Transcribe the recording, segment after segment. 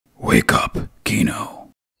Wake up,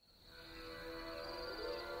 Kino.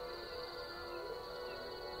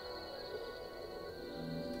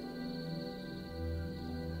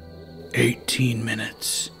 "18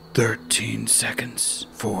 minutes, 13 seconds,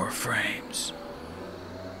 4 frames.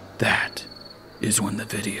 That is when the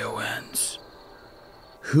video ends."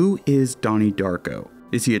 Who is Donnie Darko?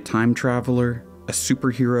 Is he a time traveler, a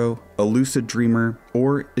superhero, a lucid dreamer,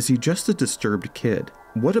 or is he just a disturbed kid?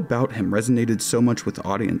 What about him resonated so much with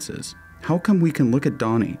audiences? How come we can look at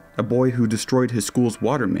Donnie, a boy who destroyed his school's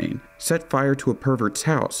water main, set fire to a pervert's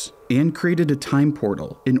house, and created a time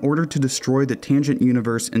portal in order to destroy the tangent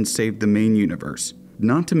universe and save the main universe?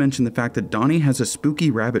 Not to mention the fact that Donnie has a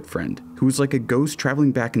spooky rabbit friend who is like a ghost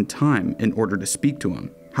traveling back in time in order to speak to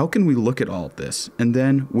him. How can we look at all of this and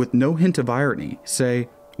then, with no hint of irony, say,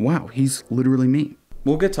 wow, he's literally me?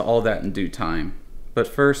 We'll get to all that in due time, but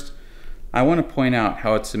first, I want to point out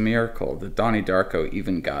how it's a miracle that Donnie Darko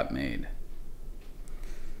even got made.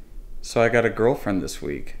 So I got a girlfriend this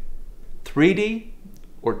week. 3D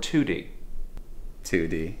or 2D?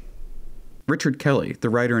 2D. Richard Kelly, the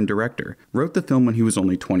writer and director, wrote the film when he was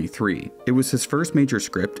only 23. It was his first major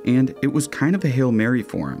script, and it was kind of a Hail Mary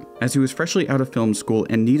for him, as he was freshly out of film school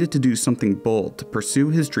and needed to do something bold to pursue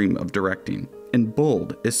his dream of directing. And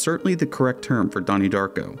bold is certainly the correct term for Donnie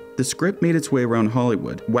Darko. The script made its way around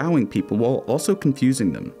Hollywood, wowing people while also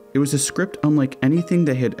confusing them. It was a script unlike anything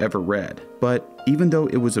they had ever read, but even though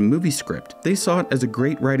it was a movie script, they saw it as a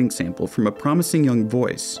great writing sample from a promising young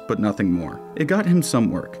voice, but nothing more. It got him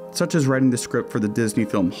some work, such as writing the script for the Disney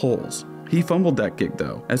film Holes. He fumbled that gig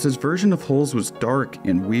though, as his version of Holes was dark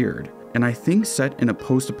and weird, and I think set in a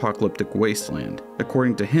post-apocalyptic wasteland.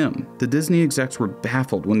 According to him, the Disney execs were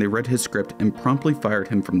baffled when they read his script and promptly fired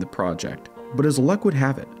him from the project. But as luck would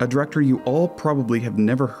have it, a director you all probably have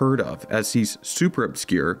never heard of as he's super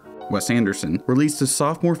obscure, Wes Anderson, released his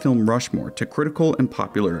sophomore film Rushmore to critical and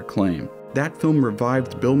popular acclaim. That film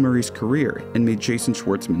revived Bill Murray's career and made Jason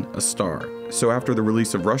Schwartzman a star. So after the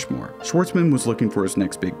release of Rushmore, Schwartzman was looking for his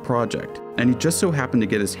next big project, and he just so happened to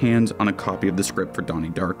get his hands on a copy of the script for Donnie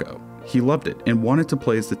Darko. He loved it and wanted to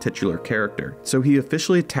play as the titular character, so he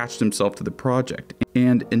officially attached himself to the project,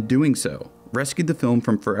 and in doing so, rescued the film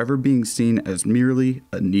from forever being seen as merely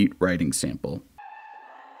a neat writing sample.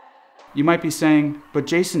 You might be saying, but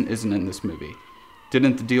Jason isn't in this movie.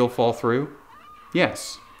 Didn't the deal fall through?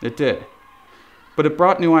 Yes, it did. But it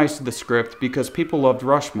brought new eyes to the script because people loved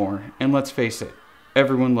Rushmore, and let's face it,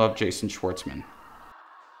 everyone loved Jason Schwartzman.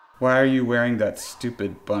 Why are you wearing that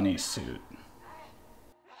stupid bunny suit?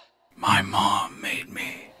 My mom made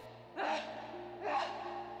me.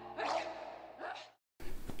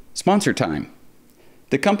 Sponsor time.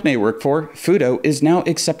 The company I work for, Fudo, is now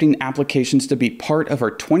accepting applications to be part of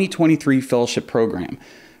our 2023 fellowship program.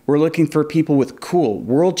 We're looking for people with cool,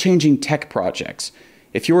 world-changing tech projects.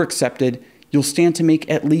 If you're accepted, you'll stand to make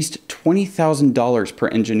at least $20,000 per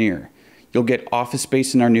engineer. You'll get office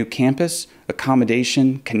space in our new campus,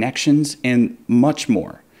 accommodation, connections, and much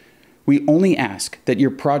more. We only ask that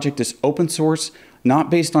your project is open source,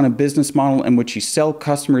 not based on a business model in which you sell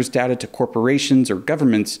customers' data to corporations or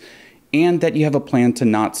governments, and that you have a plan to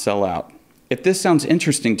not sell out. If this sounds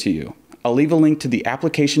interesting to you, I'll leave a link to the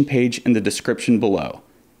application page in the description below.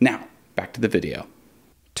 Now, back to the video.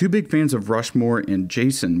 Two big fans of Rushmore and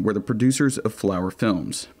Jason were the producers of Flower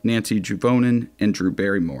Films, Nancy Juvonen and Drew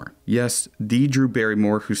Barrymore. Yes, the Drew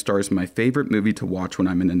Barrymore who stars in my favorite movie to watch when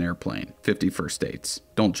I'm in an airplane, 50 First Dates.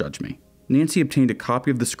 Don't judge me. Nancy obtained a copy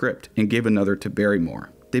of the script and gave another to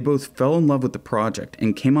Barrymore. They both fell in love with the project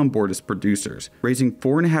and came on board as producers, raising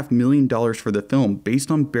 $4.5 million for the film based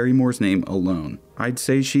on Barrymore's name alone. I'd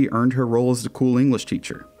say she earned her role as the cool English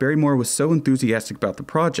teacher. Barrymore was so enthusiastic about the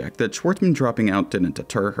project that Schwartzman dropping out didn't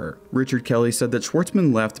deter her. Richard Kelly said that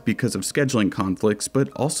Schwartzman left because of scheduling conflicts, but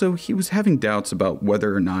also he was having doubts about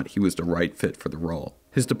whether or not he was the right fit for the role.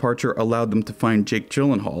 His departure allowed them to find Jake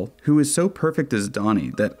Gyllenhaal, who is so perfect as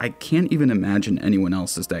Donnie that I can't even imagine anyone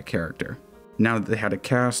else as that character. Now that they had a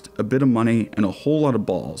cast, a bit of money, and a whole lot of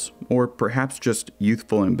balls, or perhaps just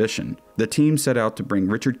youthful ambition, the team set out to bring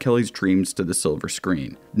Richard Kelly's dreams to the silver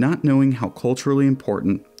screen, not knowing how culturally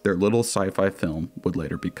important their little sci-fi film would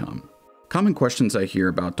later become. Common questions I hear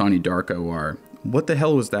about Donnie Darko are, what the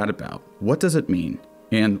hell was that about? What does it mean?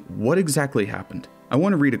 And what exactly happened? I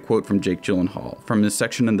want to read a quote from Jake Gyllenhaal from his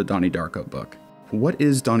section in the Donnie Darko book. What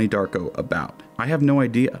is Donnie Darko about? I have no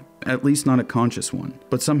idea, at least not a conscious one,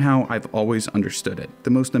 but somehow I've always understood it. The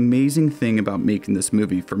most amazing thing about making this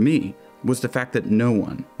movie for me was the fact that no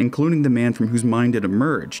one, including the man from whose mind it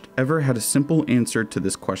emerged, ever had a simple answer to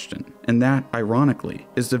this question. And that, ironically,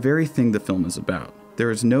 is the very thing the film is about.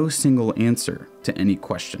 There is no single answer to any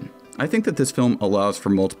question. I think that this film allows for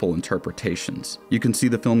multiple interpretations. You can see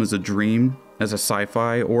the film as a dream, as a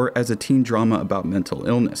sci-fi, or as a teen drama about mental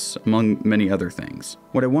illness, among many other things.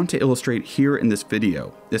 What I want to illustrate here in this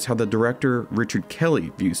video is how the director Richard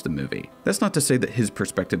Kelly views the movie. That's not to say that his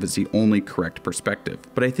perspective is the only correct perspective,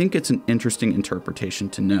 but I think it's an interesting interpretation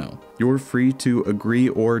to know. You're free to agree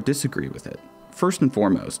or disagree with it. First and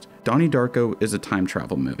foremost, Donnie Darko is a time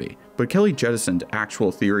travel movie, but Kelly jettisoned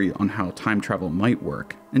actual theory on how time travel might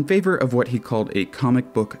work in favor of what he called a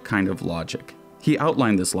comic book kind of logic. He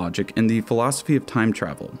outlined this logic in The Philosophy of Time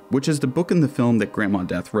Travel, which is the book in the film that Grandma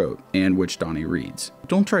Death wrote, and which Donnie reads.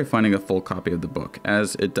 Don't try finding a full copy of the book,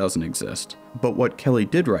 as it doesn't exist. But what Kelly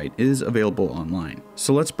did write is available online.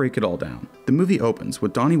 So let's break it all down. The movie opens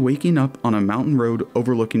with Donnie waking up on a mountain road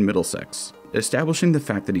overlooking Middlesex, establishing the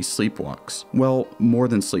fact that he sleepwalks. Well, more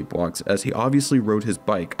than sleepwalks, as he obviously rode his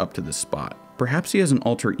bike up to this spot. Perhaps he has an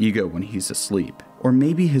alter ego when he's asleep, or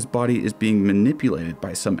maybe his body is being manipulated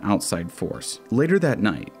by some outside force. Later that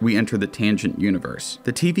night, we enter the tangent universe.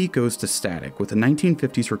 The TV goes to static with a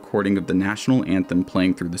 1950s recording of the national anthem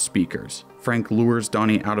playing through the speakers. Frank lures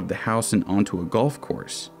Donnie out of the house and onto a golf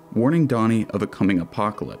course, warning Donnie of a coming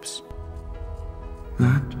apocalypse.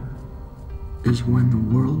 That is when the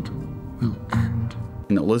world will end.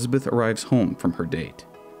 And Elizabeth arrives home from her date.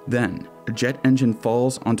 Then, a jet engine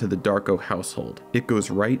falls onto the Darko household. It goes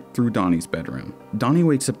right through Donnie's bedroom. Donnie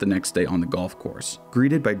wakes up the next day on the golf course,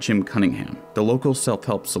 greeted by Jim Cunningham, the local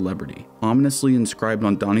self-help celebrity. Ominously inscribed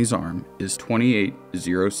on Donnie's arm is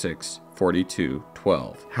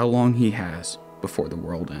 28/06/42/12, how long he has before the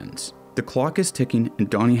world ends. The clock is ticking and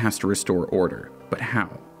Donnie has to restore order, but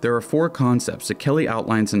how? There are 4 concepts that Kelly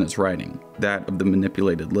outlines in his writing, that of the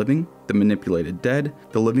manipulated living, the manipulated dead,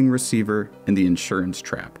 the living receiver, and the insurance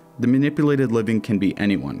trap. The manipulated living can be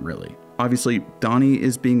anyone, really. Obviously, Donnie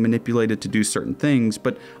is being manipulated to do certain things,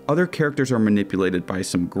 but other characters are manipulated by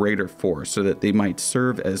some greater force so that they might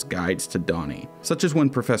serve as guides to Donnie, such as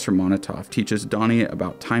when Professor Monotov teaches Donnie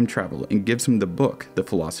about time travel and gives him the book, The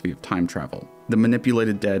Philosophy of Time Travel. The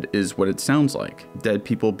manipulated dead is what it sounds like, dead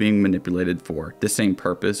people being manipulated for the same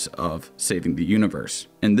purpose of saving the universe.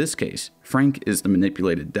 In this case, Frank is the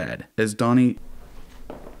manipulated dead, as Donnie...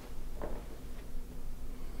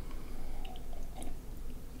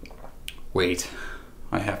 Wait,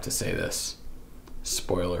 I have to say this.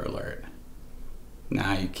 Spoiler alert.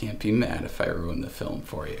 Now you can't be mad if I ruin the film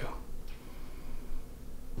for you.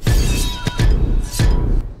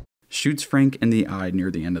 Shoots Frank in the eye near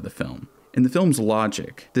the end of the film. In the film's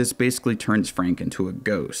logic, this basically turns Frank into a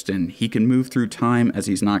ghost, and he can move through time as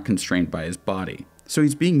he's not constrained by his body. So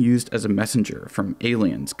he's being used as a messenger from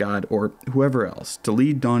aliens, God, or whoever else to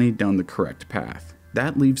lead Donnie down the correct path.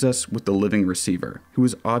 That leaves us with the living receiver, who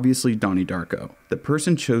is obviously Donnie Darko, the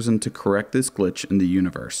person chosen to correct this glitch in the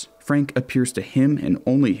universe. Frank appears to him and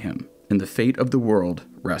only him, and the fate of the world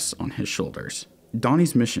rests on his shoulders.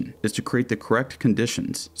 Donnie's mission is to create the correct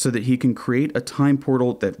conditions so that he can create a time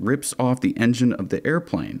portal that rips off the engine of the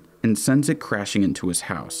airplane and sends it crashing into his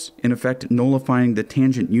house, in effect nullifying the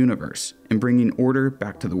tangent universe and bringing order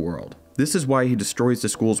back to the world. This is why he destroys the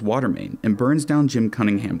school's water main and burns down Jim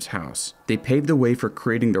Cunningham's house. They pave the way for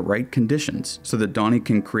creating the right conditions so that Donnie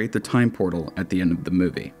can create the time portal at the end of the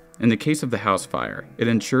movie. In the case of the house fire, it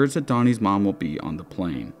ensures that Donnie's mom will be on the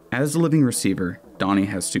plane. As the living receiver, Donnie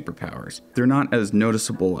has superpowers. They're not as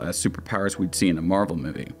noticeable as superpowers we'd see in a Marvel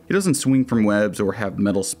movie. He doesn't swing from webs or have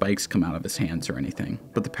metal spikes come out of his hands or anything,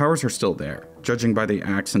 but the powers are still there. Judging by the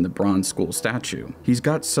axe and the bronze school statue, he's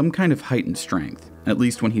got some kind of heightened strength, at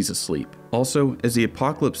least when he's asleep. Also, as the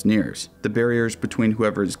apocalypse nears, the barriers between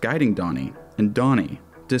whoever is guiding Donnie and Donnie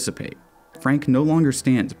dissipate. Frank no longer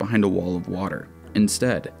stands behind a wall of water.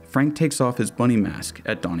 Instead, Frank takes off his bunny mask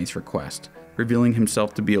at Donnie's request, revealing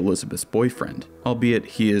himself to be Elizabeth's boyfriend, albeit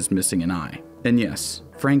he is missing an eye. And yes,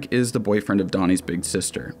 Frank is the boyfriend of Donnie's big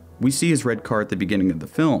sister. We see his red car at the beginning of the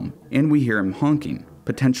film, and we hear him honking,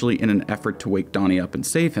 potentially in an effort to wake Donnie up and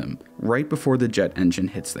save him, right before the jet engine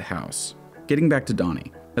hits the house. Getting back to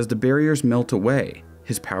Donnie, as the barriers melt away,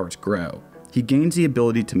 his powers grow. He gains the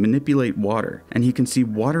ability to manipulate water, and he can see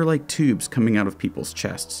water-like tubes coming out of people's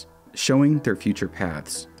chests, showing their future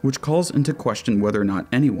paths, which calls into question whether or not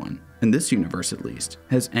anyone, in this universe at least,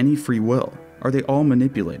 has any free will. Are they all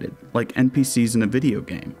manipulated, like NPCs in a video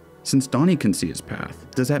game? Since Donnie can see his path,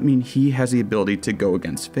 does that mean he has the ability to go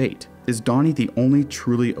against fate? Is Donnie the only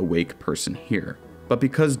truly awake person here? But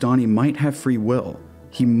because Donnie might have free will,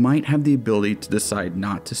 he might have the ability to decide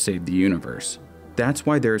not to save the universe. That's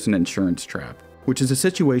why there's an insurance trap, which is a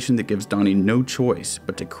situation that gives Donnie no choice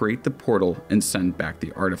but to create the portal and send back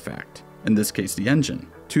the artifact. in this case the engine,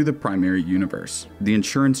 to the primary universe. The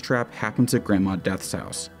insurance trap happens at Grandma Death's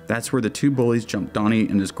house. That's where the two bullies jump Donnie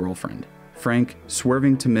and his girlfriend. Frank,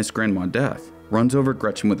 swerving to miss Grandma Death, runs over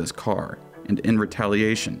Gretchen with his car, and in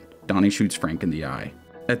retaliation, Donnie shoots Frank in the eye.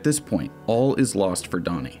 At this point, all is lost for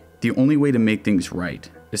Donnie. The only way to make things right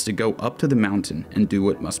is to go up to the mountain and do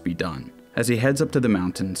what must be done. As he heads up to the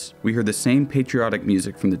mountains, we hear the same patriotic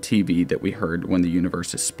music from the TV that we heard when the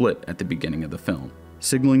universe is split at the beginning of the film,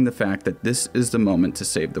 signaling the fact that this is the moment to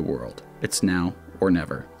save the world. It's now or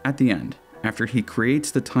never. At the end, after he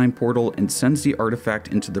creates the time portal and sends the artifact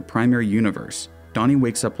into the primary universe, Donnie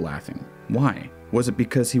wakes up laughing. Why? Was it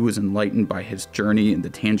because he was enlightened by his journey in the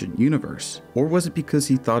tangent universe? Or was it because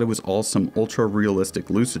he thought it was all some ultra-realistic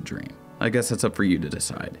lucid dream? I guess that's up for you to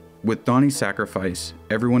decide. With Donnie's sacrifice,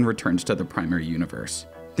 everyone returns to the primary universe,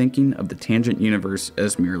 thinking of the tangent universe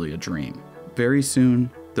as merely a dream. Very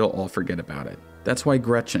soon, they'll all forget about it. That's why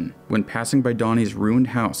Gretchen, when passing by Donnie's ruined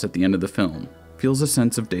house at the end of the film, feels a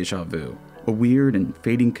sense of déjà vu, a weird and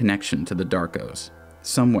fading connection to the Darkos.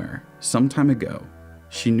 Somewhere, some time ago,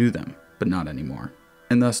 she knew them, but not anymore.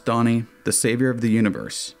 And thus Donnie, the savior of the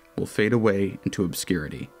universe, will fade away into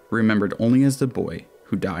obscurity, remembered only as the boy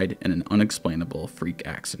who died in an unexplainable freak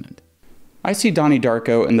accident. I see Donnie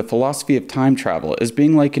Darko and the philosophy of time travel as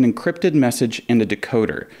being like an encrypted message and a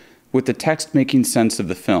decoder, with the text making sense of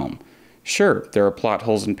the film. Sure, there are plot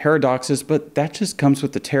holes and paradoxes, but that just comes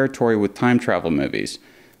with the territory with time travel movies.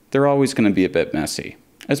 They're always going to be a bit messy.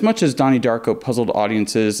 As much as Donnie Darko puzzled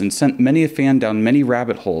audiences and sent many a fan down many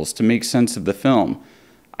rabbit holes to make sense of the film,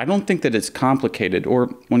 I don't think that its complicated, or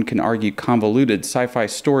one can argue convoluted, sci-fi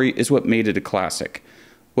story is what made it a classic.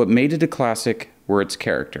 What made it a classic were its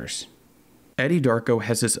characters. Eddie Darko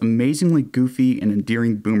has this amazingly goofy and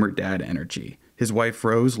endearing boomer dad energy. His wife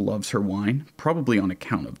Rose loves her wine, probably on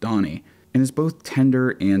account of Donnie, and is both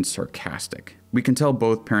tender and sarcastic. We can tell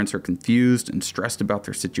both parents are confused and stressed about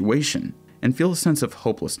their situation, and feel a sense of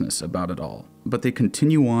hopelessness about it all, but they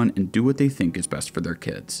continue on and do what they think is best for their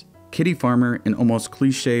kids. Kitty Farmer, an almost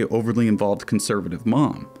cliche, overly involved conservative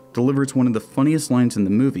mom, delivers one of the funniest lines in the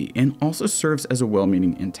movie and also serves as a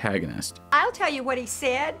well-meaning antagonist. I'll tell you what he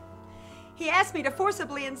said. He asked me to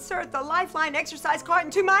forcibly insert the Lifeline exercise cart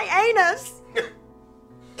into my anus.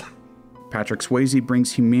 Patrick Swayze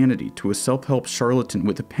brings humanity to a self-help charlatan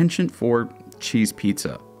with a penchant for cheese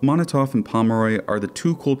pizza. Monatoff and Pomeroy are the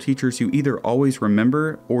two cool teachers you either always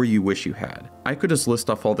remember or you wish you had. I could just list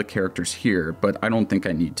off all the characters here, but I don't think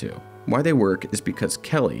I need to. Why they work is because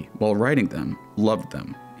Kelly, while writing them, loved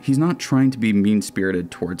them. He's not trying to be mean-spirited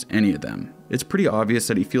towards any of them. It's pretty obvious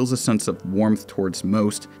that he feels a sense of warmth towards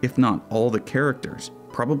most, if not all, the characters,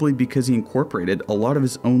 probably because he incorporated a lot of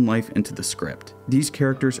his own life into the script. These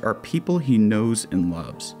characters are people he knows and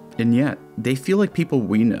loves, and yet they feel like people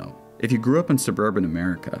we know. If you grew up in suburban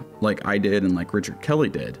America, like I did and like Richard Kelly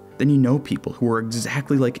did, then you know people who are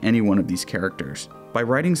exactly like any one of these characters. By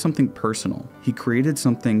writing something personal, he created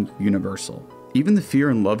something universal. Even the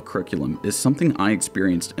Fear and Love curriculum is something I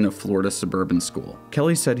experienced in a Florida suburban school.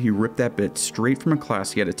 Kelly said he ripped that bit straight from a class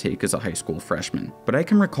he had to take as a high school freshman. But I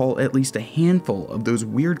can recall at least a handful of those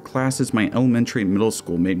weird classes my elementary and middle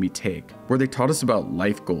school made me take, where they taught us about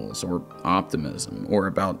life goals or optimism or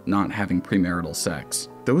about not having premarital sex.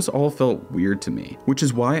 Those all felt weird to me, which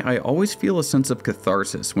is why I always feel a sense of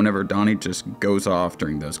catharsis whenever Donnie just goes off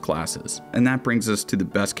during those classes. And that brings us to the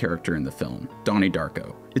best character in the film, Donnie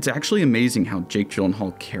Darko. It's actually amazing how Jake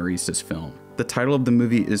Gyllenhaal carries this film. The title of the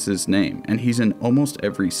movie is his name, and he's in almost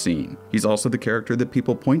every scene. He's also the character that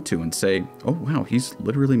people point to and say, oh wow, he's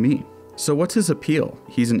literally me. So what's his appeal?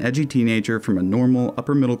 He's an edgy teenager from a normal,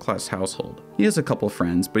 upper middle class household. He has a couple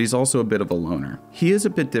friends, but he's also a bit of a loner. He is a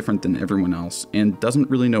bit different than everyone else, and doesn't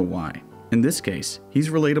really know why. In this case, he's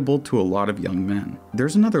relatable to a lot of young men.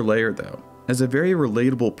 There's another layer though. As a very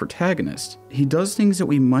relatable protagonist, he does things that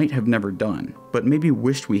we might have never done, but maybe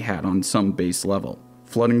wished we had on some base level.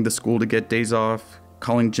 Flooding the school to get days off,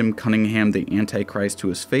 calling Jim Cunningham the Antichrist to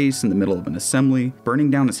his face in the middle of an assembly, burning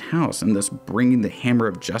down his house and thus bringing the hammer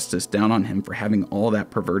of justice down on him for having all that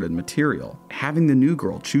perverted material, having the new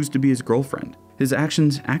girl choose to be his girlfriend. His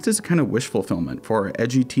actions act as a kind of wish fulfillment for our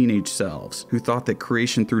edgy teenage selves who thought that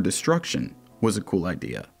creation through destruction was a cool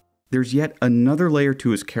idea. There's yet another layer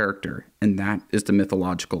to his character, and that is the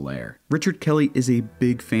mythological layer. Richard Kelly is a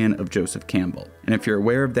big fan of Joseph Campbell, and if you're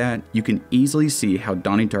aware of that, you can easily see how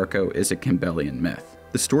Donnie Darko is a Campbellian myth.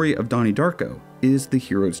 The story of Donnie Darko is the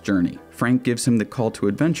hero's journey. Frank gives him the call to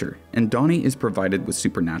adventure, and Donnie is provided with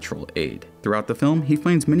supernatural aid. Throughout the film, he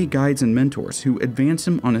finds many guides and mentors who advance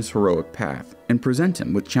him on his heroic path, and present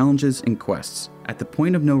him with challenges and quests. At the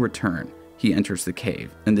point of no return, he enters the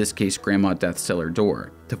cave, in this case Grandma Death's cellar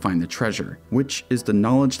door, to find the treasure, which is the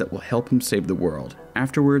knowledge that will help him save the world.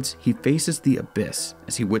 Afterwards, he faces the abyss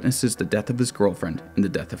as he witnesses the death of his girlfriend and the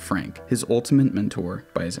death of Frank, his ultimate mentor,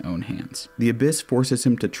 by his own hands. The abyss forces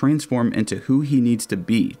him to transform into who he needs to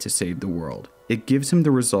be to save the world. It gives him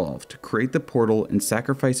the resolve to create the portal and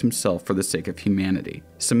sacrifice himself for the sake of humanity,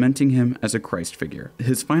 cementing him as a Christ figure.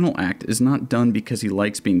 His final act is not done because he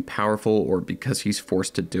likes being powerful or because he's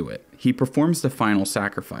forced to do it. He performs the final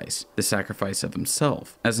sacrifice, the sacrifice of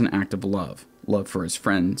himself, as an act of love. Love for his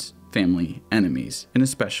friends, family, enemies, and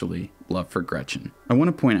especially love for Gretchen. I want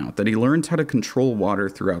to point out that he learns how to control water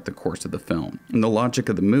throughout the course of the film. In the logic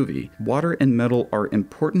of the movie, water and metal are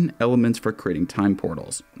important elements for creating time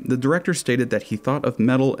portals. The director stated that he thought of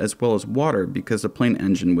metal as well as water because the plane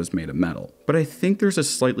engine was made of metal. But I think there's a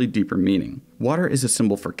slightly deeper meaning. Water is a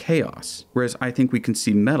symbol for chaos, whereas I think we can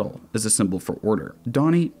see metal as a symbol for order.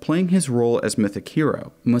 Donnie, playing his role as mythic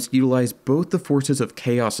hero, must utilize both the forces of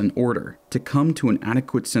chaos and order to come to an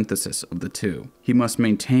adequate synthesis of the two. He must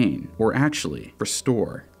maintain, or actually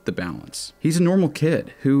restore, the balance. He's a normal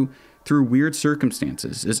kid who, through weird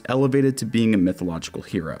circumstances, is elevated to being a mythological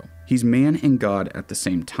hero. He's man and god at the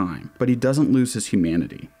same time, but he doesn't lose his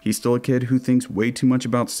humanity. He's still a kid who thinks way too much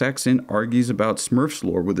about sex and argues about Smurfs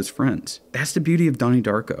lore with his friends. That's the beauty of Donnie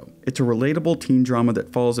Darko. It's a relatable teen drama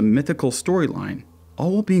that follows a mythical storyline,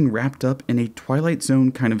 all while being wrapped up in a Twilight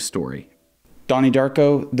Zone kind of story. Donnie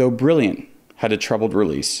Darko, though brilliant, had a troubled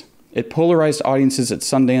release. It polarized audiences at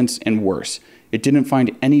Sundance, and worse, it didn't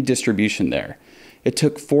find any distribution there. It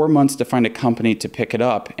took 4 months to find a company to pick it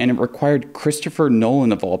up, and it required Christopher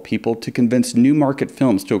Nolan of all people to convince Newmarket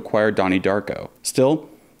Films to acquire Donnie Darko. Still,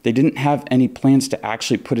 they didn't have any plans to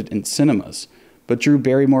actually put it in cinemas, but Drew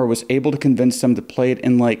Barrymore was able to convince them to play it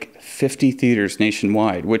in like 50 theaters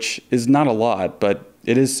nationwide, which is not a lot, but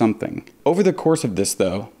it is something. Over the course of this,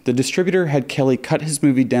 though, the distributor had Kelly cut his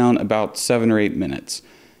movie down about 7 or 8 minutes.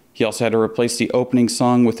 He also had to replace the opening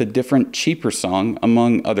song with a different, cheaper song,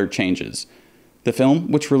 among other changes. The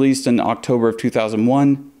film, which released in October of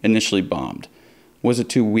 2001, initially bombed. Was it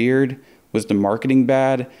too weird? Was the marketing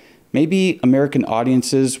bad? Maybe American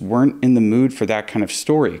audiences weren't in the mood for that kind of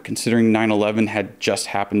story, considering 9/11 had just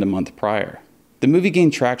happened a month prior. The movie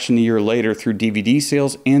gained traction a year later through DVD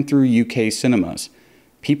sales and through UK cinemas.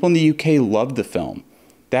 People in the UK loved the film.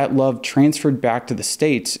 That love transferred back to the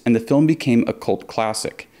States, and the film became a cult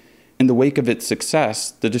classic. In the wake of its success,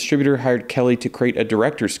 the distributor hired Kelly to create a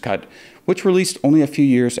director's cut, which released only a few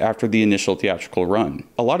years after the initial theatrical run.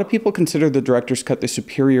 A lot of people consider the director's cut the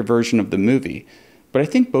superior version of the movie, but I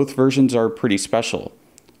think both versions are pretty special.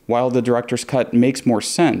 While the director's cut makes more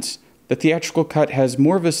sense, the theatrical cut has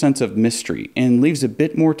more of a sense of mystery and leaves a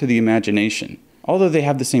bit more to the imagination. Although they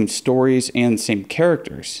have the same stories and same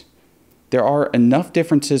characters, there are enough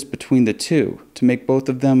differences between the two to make both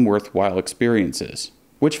of them worthwhile experiences.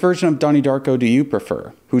 Which version of Donnie Darko do you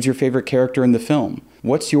prefer? Who's your favorite character in the film?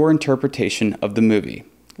 What's your interpretation of the movie?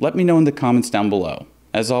 Let me know in the comments down below.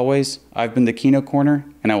 As always, I've been the Kino Corner,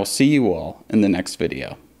 and I will see you all in the next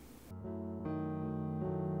video.